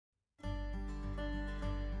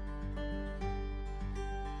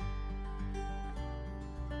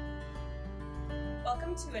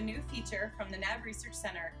welcome to a new feature from the Nabb Research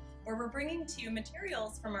Center, where we're bringing to you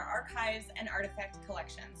materials from our archives and artifact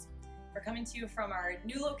collections. We're coming to you from our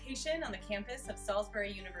new location on the campus of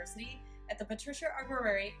Salisbury University at the Patricia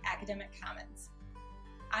Arboretum Academic Commons.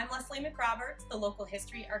 I'm Leslie McRoberts, the local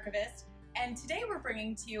history archivist, and today we're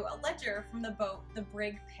bringing to you a ledger from the boat, the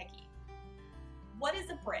Brig, Peggy. What is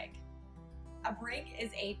a brig? A brig is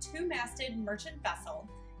a two-masted merchant vessel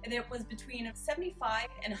that was between 75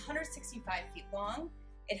 and 165 feet long.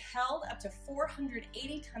 It held up to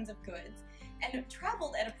 480 tons of goods and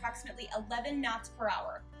traveled at approximately 11 knots per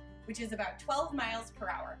hour, which is about 12 miles per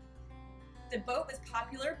hour. The boat was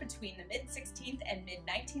popular between the mid-16th and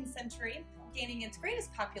mid-19th century, gaining its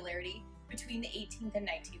greatest popularity between the 18th and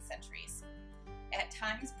 19th centuries. At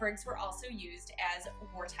times, brigs were also used as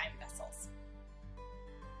wartime vessels.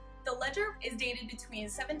 The ledger is dated between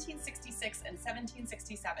 1766 and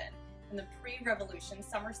 1767 in the pre-Revolution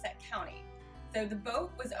Somerset County. So the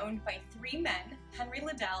boat was owned by three men, Henry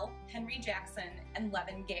Liddell, Henry Jackson, and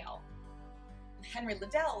Levin Gale. Henry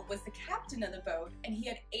Liddell was the captain of the boat, and he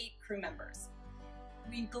had 8 crew members.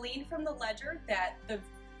 We gleaned from the ledger that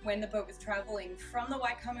when the boat was traveling from the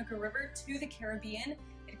Wycomico River to the Caribbean,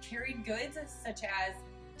 it carried goods such as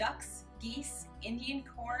ducks, geese, Indian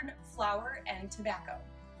corn, flour, and tobacco.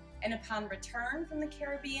 And upon return from the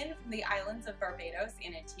Caribbean, from the islands of Barbados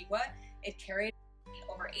and Antigua, it carried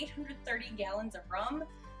over 830 gallons of rum,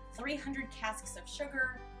 300 casks of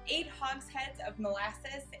sugar, 8 hogsheads of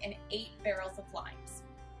molasses, and 8 barrels of limes.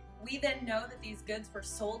 We then know that these goods were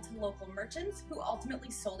sold to local merchants who ultimately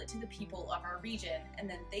sold it to the people of our region, and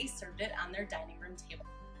then they served it on their dining room table.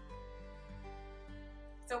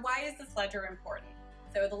 So why is this ledger important?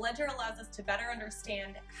 So the ledger allows us to better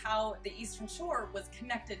understand how the Eastern Shore was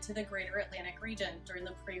connected to the greater Atlantic region during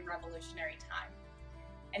the pre-Revolutionary time.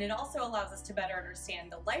 And it also allows us to better understand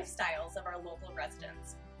the lifestyles of our local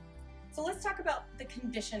residents. So let's talk about the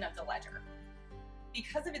condition of the ledger.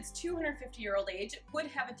 Because of its 250-year-old age, it would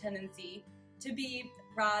have a tendency to be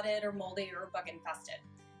rotted or moldy or bug infested.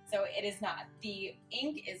 So it is not. The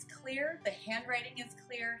ink is clear, the handwriting is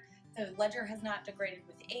clear, the ledger has not degraded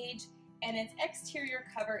with age, and its exterior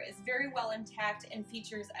cover is very well intact and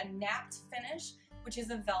features a napped finish, which is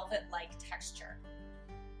a velvet-like texture.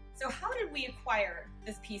 So how did we acquire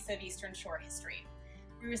this piece of Eastern Shore history?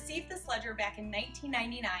 We received this ledger back in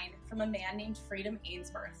 1999 from a man named Freedom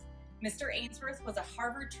Ainsworth. Mr. Ainsworth was a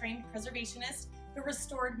Harvard-trained preservationist who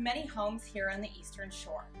restored many homes here on the Eastern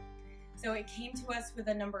Shore. So it came to us with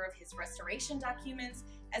a number of his restoration documents,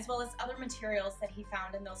 as well as other materials that he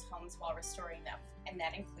found in those homes while restoring them, and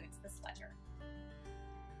that includes this ledger.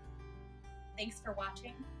 Thanks for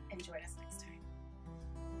watching, and join us next time.